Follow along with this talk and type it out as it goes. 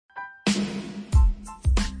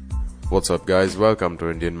What's up, guys? Welcome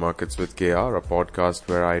to Indian Markets with KR, a podcast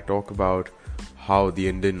where I talk about how the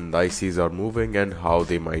Indian indices are moving and how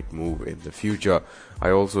they might move in the future. I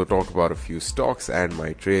also talk about a few stocks and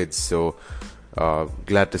my trades. So,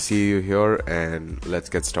 glad to see you here, and let's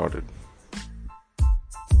get started.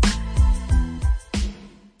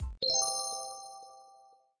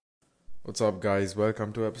 What's up, guys?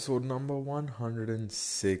 Welcome to episode number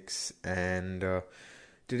 106, and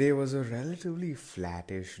today was a relatively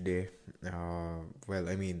flattish day.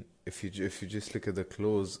 If you just look at the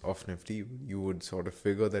close of Nifty, you would sort of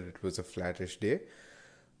figure that it was a flattish day.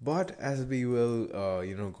 But as we will,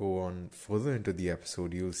 go on further into the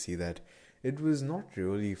episode, you'll see that it was not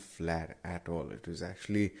really flat at all. It was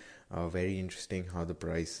actually very interesting how the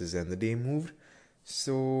prices and the day moved.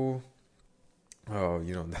 So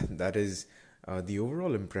that is the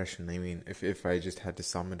overall impression. I mean, if I just had to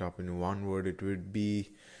sum it up in one word, it would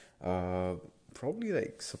be probably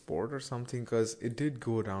like support or something, because it did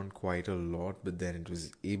go down quite a lot, but then it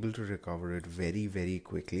was able to recover it very, very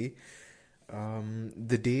quickly.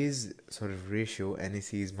 The day's sort of ratio,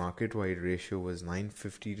 NSE's market-wide ratio, was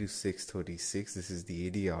 950 to 636. This is the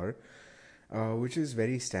ADR. Which is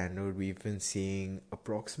very standard. We've been seeing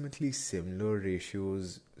approximately similar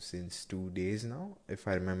ratios since 2 days now, if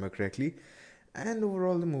I remember correctly. And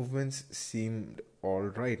overall, the movements seemed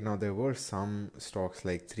alright. Now, there were some stocks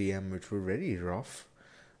like 3M which were very rough,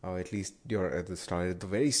 at least at the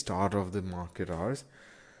very start of the market hours.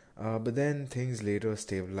 But then things later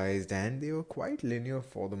stabilized and they were quite linear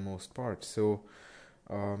for the most part. So,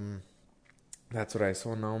 that's what I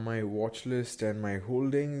saw. Now my watch list and my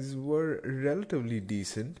holdings were relatively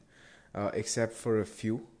decent, except for a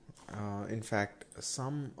few. In fact,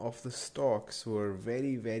 some of the stocks were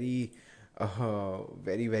very, very,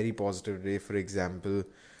 very positive today. For example,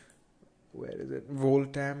 where is it?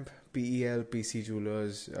 Voltamp, PEL, PC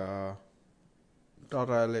Jewelers, Tata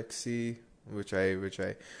Alexi, which I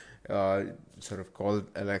sort of called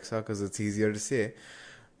Alexa because it's easier to say.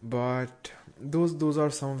 But those are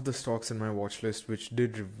some of the stocks in my watch list which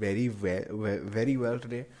did very well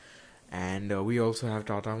today. And we also have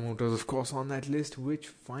Tata Motors, of course, on that list, which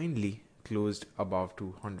finally closed above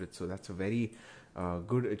 200. So that's a very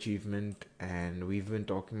good achievement, and we've been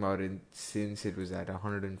talking about it since it was at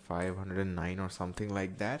 105, 109 or something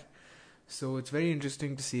like that. So it's very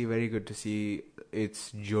interesting to see, very good to see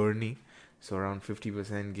its journey. So around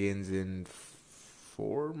 50% gains in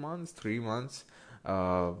 3 months.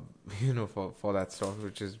 For that stock,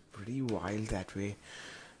 which is pretty wild that way.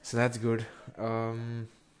 So that's good.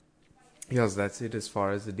 Yes, that's it as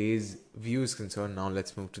far as the day's view is concerned. Now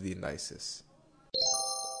let's move to the indices.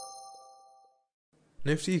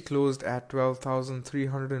 Nifty closed at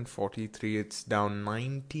 12,343. It's down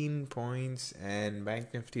 19 points, and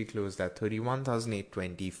Bank Nifty closed at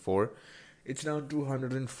 31,824. It's down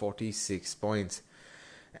 246 points.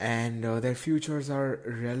 And their futures are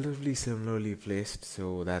relatively similarly placed,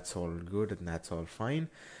 so that's all good and that's all fine.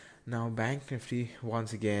 Now, Bank Nifty,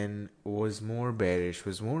 once again, was more bearish,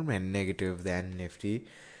 was more negative than Nifty,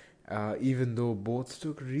 even though both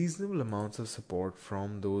took reasonable amounts of support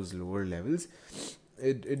from those lower levels.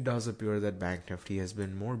 It does appear that Bank Nifty has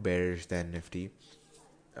been more bearish than Nifty.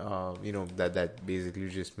 That basically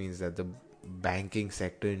just means that the banking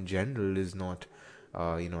sector in general is not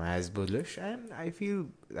as bullish, and I feel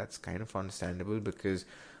that's kind of understandable because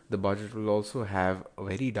the budget will also have a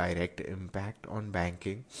very direct impact on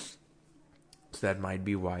banking. So that might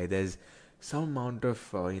be why there's some amount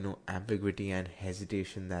of ambiguity and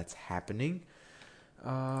hesitation that's happening.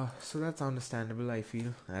 So that's understandable, I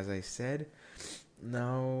feel, as I said.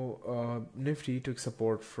 Now, Nifty took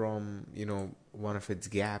support from one of its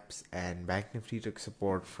gaps, and Bank Nifty took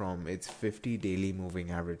support from its 50 daily moving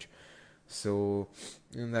average. So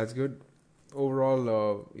that's good.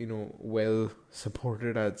 Overall, well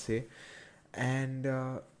supported, I'd say. And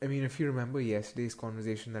if you remember yesterday's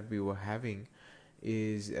conversation that we were having,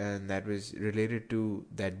 and that was related to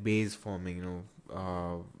that base forming.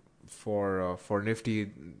 For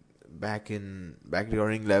Nifty back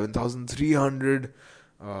during 11,300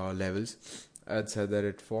 levels, I'd said that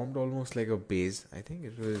it formed almost like a base. I think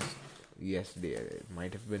it was yesterday. It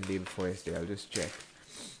might have been day before yesterday. I'll just check.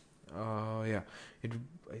 I think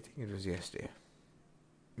it was yesterday.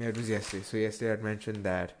 Yeah, it was yesterday. So yesterday I'd mentioned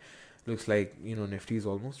that looks like, Nifty is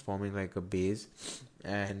almost forming like a base.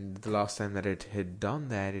 And the last time that it had done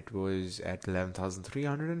that, it was at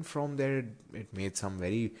 11,300. And from there, it made some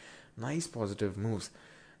very nice positive moves.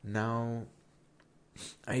 Now,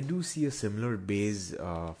 I do see a similar base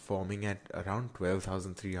forming at around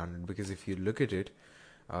 12,300. Because if you look at it,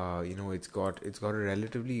 it's got a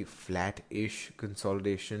relatively flat-ish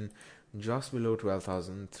consolidation just below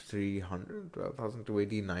 12,300,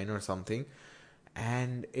 12,289 or something,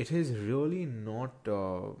 and it is really not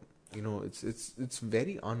it's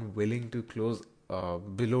very unwilling to close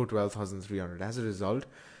below 12,300. As a result,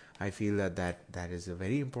 I feel that is a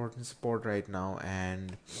very important support right now,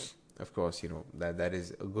 and of course, that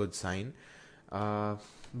is a good sign.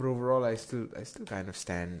 But overall, I still kind of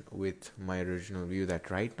stand with my original view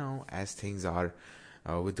that right now, as things are,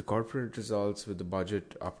 with the corporate results, with the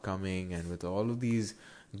budget upcoming, and with all of these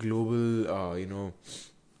global,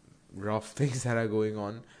 rough things that are going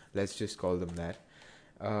on, let's just call them that.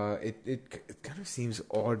 It kind of seems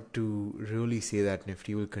odd to really say that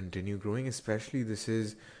Nifty will continue growing, especially this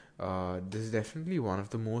is definitely one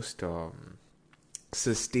of the most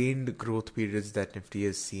sustained growth periods that Nifty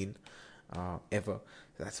has seen ever.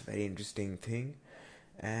 So that's a very interesting thing.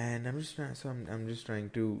 And I'm just trying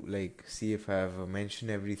to like see if I've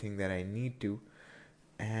mentioned everything that I need to.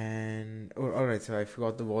 And all right, so I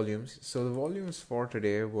forgot the volumes. So the volumes for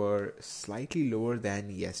today were slightly lower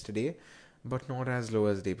than yesterday, but not as low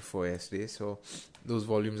as day before yesterday. So those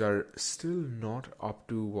volumes are still not up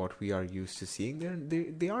to what we are used to seeing.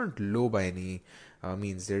 They aren't low by any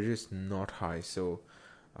means. They're just not high. So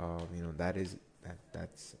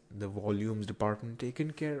that's the volumes department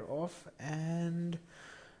taken care of. And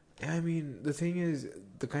I mean, the thing is,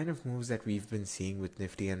 the kind of moves that we've been seeing with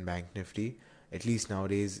Nifty and Bank Nifty, at least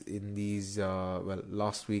nowadays in these,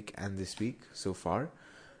 last week and this week so far,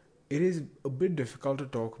 it is a bit difficult to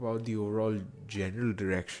talk about the overall general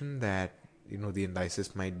direction that, the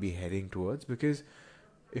indices might be heading towards, because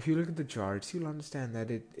if you look at the charts, you'll understand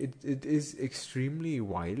that it is extremely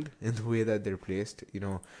wild in the way that they're placed.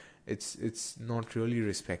 It's not really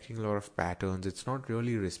respecting a lot of patterns. It's not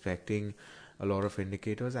really respecting a lot of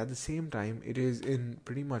indicators. At the same time, it is in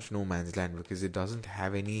pretty much no man's land because it doesn't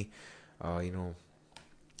have any, uh, you know,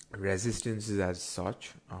 resistances as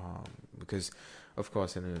such. Because, of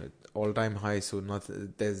course, in an all-time high, so not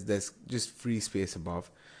there's just free space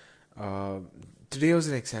above. Uh, Today was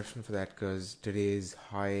an exception for that because today's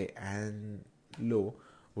high and low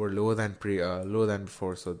were lower than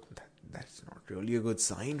before, so that's not really a good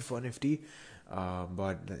sign for Nifty.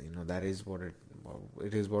 But that is what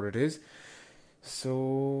it is what it is.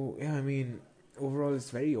 So yeah, I mean, overall it's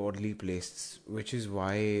very oddly placed, which is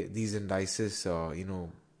why these indices,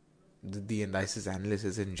 the indices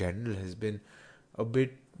analysis in general has been a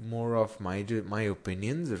bit more of my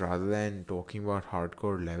opinions rather than talking about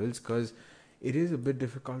hardcore levels, because it is a bit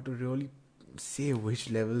difficult to really say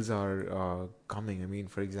which levels are coming. I mean,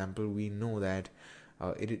 for example, we know that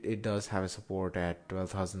it does have a support at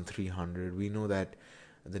 12,300. We know that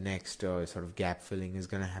the next sort of gap filling is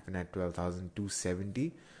going to happen at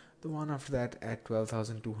 12,270. The one after that at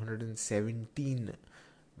 12,217.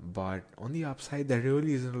 But on the upside, there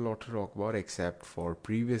really isn't a lot to talk about except for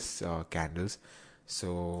previous candles.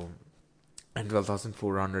 So, and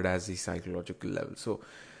 12,400 as the psychological level. So,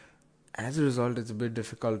 as a result, it's a bit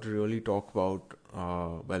difficult to really talk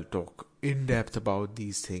in depth about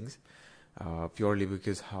these things, purely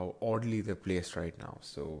because how oddly they're placed right now.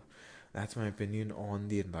 So, that's my opinion on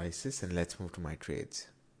the indices, and let's move to my trades.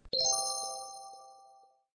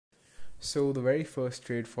 So, the very first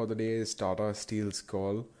trade for the day is Tata Steel's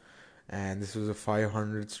call, and this was a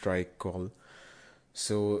 500 strike call.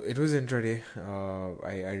 So it was intraday.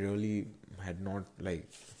 I really had not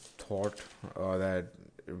thought that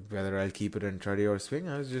whether I'll keep it intraday or swing.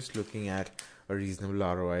 I was just looking at a reasonable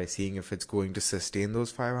ROI, seeing if it's going to sustain those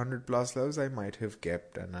 500 plus levels. I might have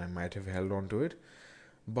kept and I might have held on to it.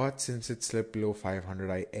 But since it slipped below 500,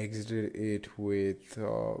 I exited it with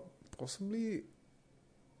possibly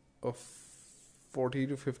a 40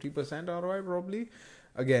 to 50% ROI probably.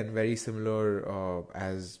 Again, very similar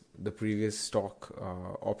as the previous stock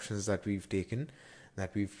options that we've taken,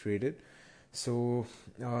 that we've traded. So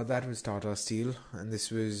that was Tata Steel, and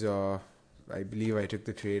this was, I believe I took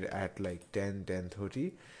the trade at like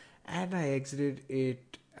 10:30, and I exited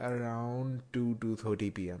it around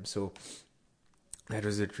 2:30 p.m. So that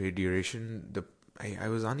was the trade duration. I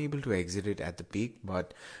was unable to exit it at the peak,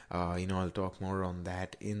 but I'll talk more on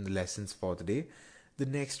that in the lessons for the day. The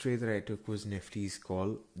next trade that I took was Nifty's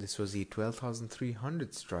call. This was the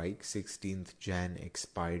 12,300 strike, 16th Jan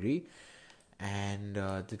expiry, and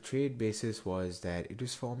the trade basis was that it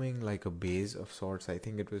was forming like a base of sorts. I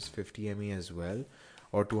think it was 50 ME as well,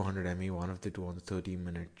 or 200 ME, one of the two on the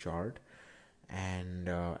 30-minute chart. And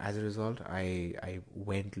as a result, I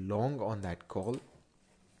went long on that call,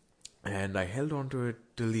 and I held on to it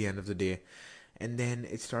till the end of the day, and then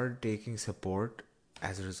it started taking support.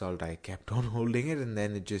 As a result, I kept on holding it, and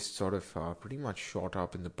then it just sort of pretty much shot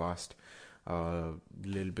up in the past a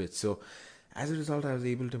little bit. So as a result, I was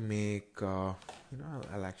able to make, I'll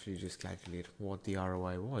actually just calculate what the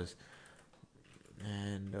ROI was.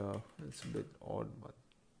 And it's a bit odd, but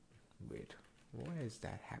wait, why is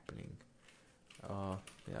that happening?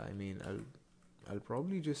 Yeah, I mean, I'll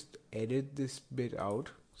probably just edit this bit out.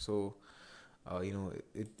 So,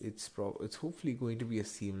 it's hopefully going to be a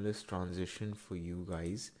seamless transition for you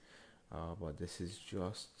guys. But this is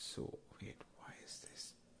just so. Wait, why is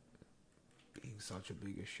this being such a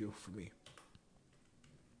big issue for me?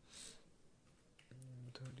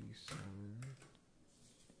 37.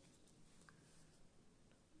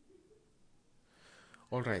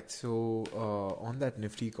 All right, so on that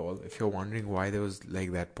Nifty call, if you're wondering why there was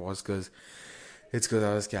like that pause, because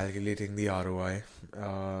I was calculating the ROI.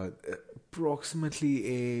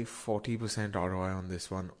 Approximately a 40% ROI on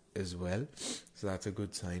this one as well, so that's a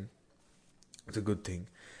good sign. It's a good thing.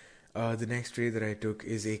 The next trade that I took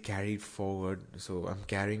is a carried forward. So I'm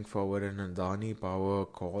carrying forward an Adani Power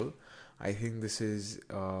call. I think this is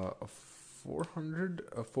a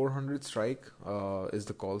 400 strike is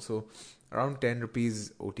the call. So around 10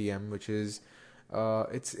 rupees OTM, which is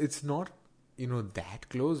it's not that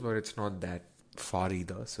close, but it's not that far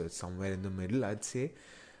either. So it's somewhere in the middle, I'd say.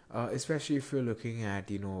 Especially if you're looking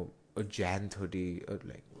at a Jan 30,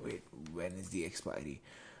 like wait, when is the expiry?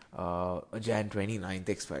 A Jan 29th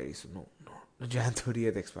expiry. So no, a Jan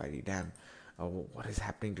 30th expiry. Damn, what is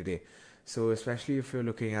happening today? So especially if you're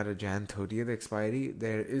looking at a Jan 30th expiry,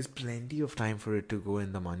 there is plenty of time for it to go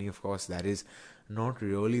in the money. Of course, that is not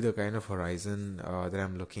really the kind of horizon that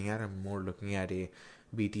I'm looking at. I'm more looking at a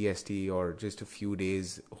BTST or just a few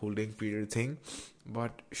days holding period thing.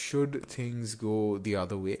 But should things go the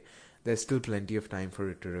other way, there's still plenty of time for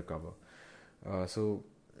it to recover. So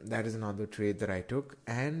that is another trade that I took,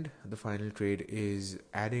 and the final trade is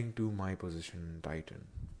adding to my position in Titan.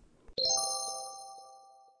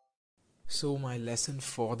 So my lesson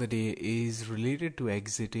for the day is related to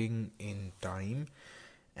exiting in time,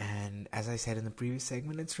 and as I said in the previous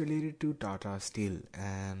segment, it's related to Tata Steel.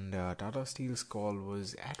 And Tata Steel's call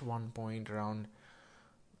was at one point around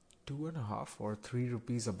 2.5 or 3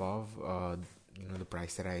 rupees above the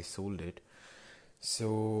price that I sold it.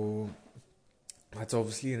 So that's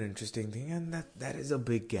obviously an interesting thing, and that is a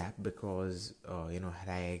big gap because had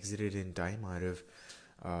I exited in time, I'd have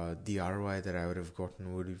the ROI that I would have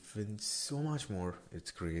gotten would have been so much more.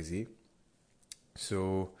 It's crazy.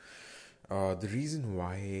 So the reason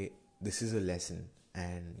why this is a lesson,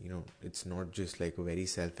 and it's not just like a very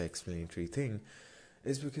self-explanatory thing,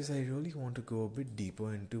 is because I really want to go a bit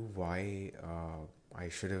deeper into why I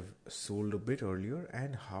should have sold a bit earlier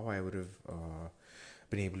and how I would have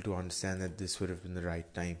been able to understand that this would have been the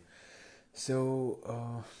right time.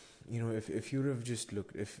 So, if you would have just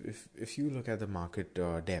looked, if you look at the market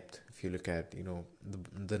depth, if you look at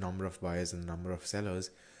the number of buyers and the number of sellers,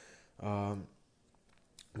 um,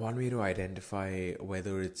 one way to identify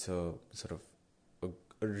whether it's a sort of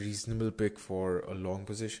a reasonable pick for a long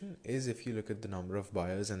position is if you look at the number of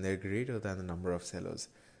buyers and they're greater than the number of sellers.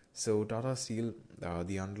 So Tata Steel,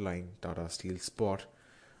 the underlying Tata Steel spot,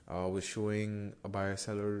 was showing a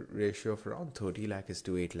buyer-seller ratio of around 30 lakh is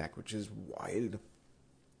to 8 lakh, which is wild.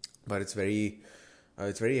 But it's very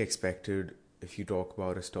expected if you talk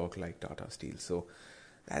about a stock like Tata Steel. So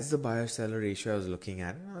that's the buyer-seller ratio I was looking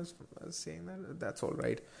at, and I was saying that that's all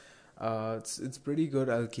right. It's pretty good.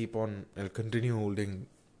 I'll continue holding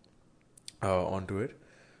onto it.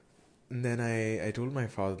 And then I told my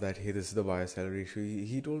father that, hey, this is the buyer-seller ratio.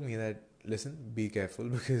 He told me that, listen, be careful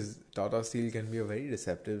because Tata Steel can be a very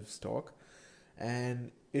deceptive stock,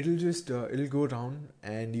 and it'll go down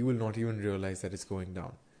and you will not even realize that it's going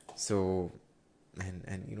down. So,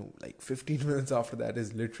 and like 15 minutes after that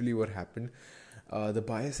is literally what happened. The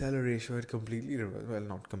buyer-seller ratio had completely reversed. Well,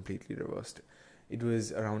 not completely reversed. It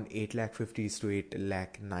was around 8 lakh 50s to 8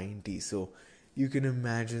 lakh 90. So you can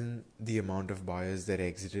imagine the amount of buyers that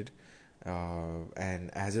exited.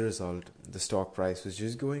 And as a result, the stock price was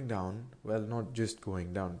just going down. Well, not just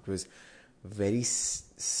going down, it was very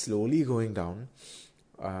slowly going down.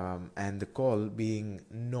 And the call being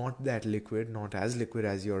not that liquid, not as liquid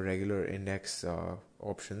as your regular index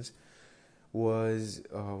options, was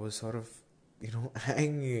sort of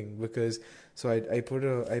hanging because so I put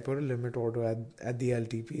a limit order at the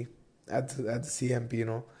LTP at the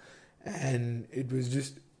CMP, and it was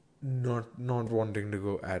just not wanting to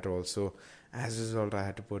go at all. So as a result, I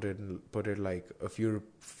had to put it like a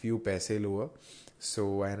few paise lower.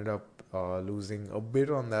 So I ended up losing a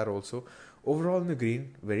bit on that also. Overall in the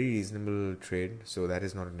green, very reasonable trade, so that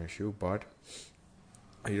is not an issue. But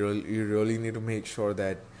you really need to make sure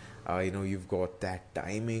that You've got that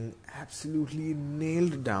timing absolutely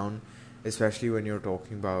nailed down, especially when you're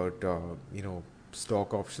talking about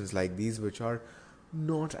stock options like these, which are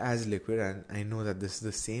not as liquid. And I know that this is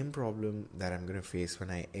the same problem that I'm going to face when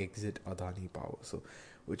I exit Adani Power. So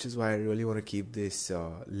which is why I really want to keep this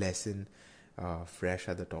lesson fresh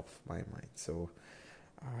at the top of my mind. So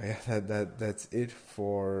yeah, that's it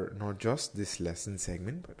for not just this lesson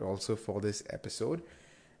segment, but also for this episode.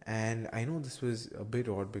 And I know this was a bit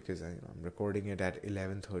odd because I'm recording it at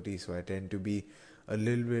 11:30, so I tend to be a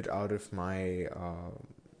little bit out of my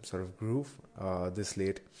sort of groove this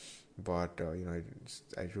late. But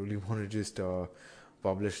I really want to just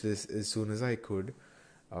publish this as soon as I could,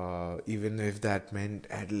 even if that meant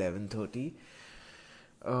at 11:30.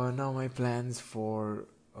 Now my plans for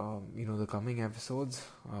the coming episodes,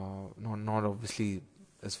 not obviously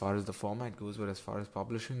as far as the format goes, but as far as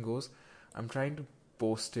publishing goes, I'm trying to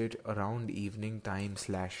post it around evening time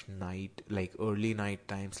slash night, like early night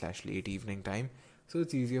time slash late evening time, so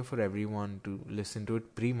it's easier for everyone to listen to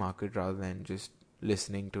it pre-market rather than just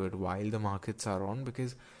listening to it while the markets are on,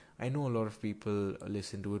 because I know a lot of people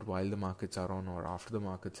listen to it while the markets are on or after the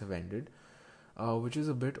markets have ended, which is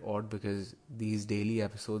a bit odd because these daily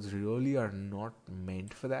episodes really are not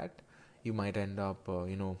meant for that. You might end up,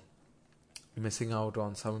 missing out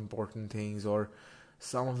on some important things, or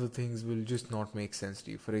some of the things will just not make sense to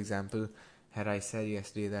you. For example, had I said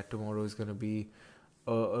yesterday that tomorrow is going to be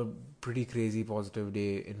a pretty crazy positive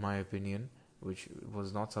day, in my opinion, which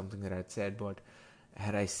was not something that I'd said, but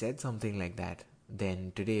had I said something like that,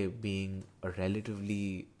 then today being a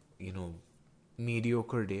relatively,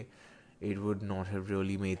 mediocre day, it would not have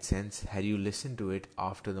really made sense had you listened to it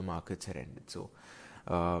after the markets had ended. So,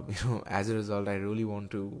 as a result, I really want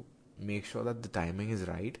to make sure that the timing is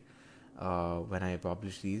right when I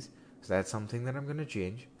publish these. So that's something that I'm going to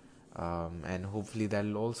change. And hopefully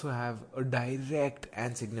that'll also have a direct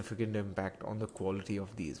and significant impact on the quality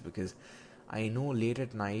of these, because I know late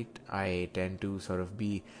at night I tend to sort of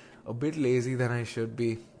be a bit lazy than I should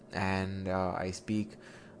be, and I speak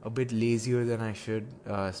a bit lazier than I should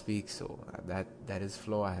speak. So that is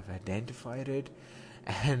flaw. I have identified it,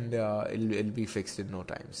 and it'll be fixed in no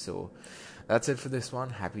time. So that's it for this one.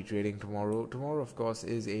 Happy trading tomorrow. Tomorrow, of course,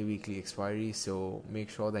 is a weekly expiry, so make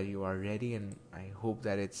sure that you are ready, and I hope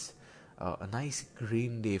that it's a nice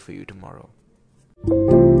green day for you tomorrow.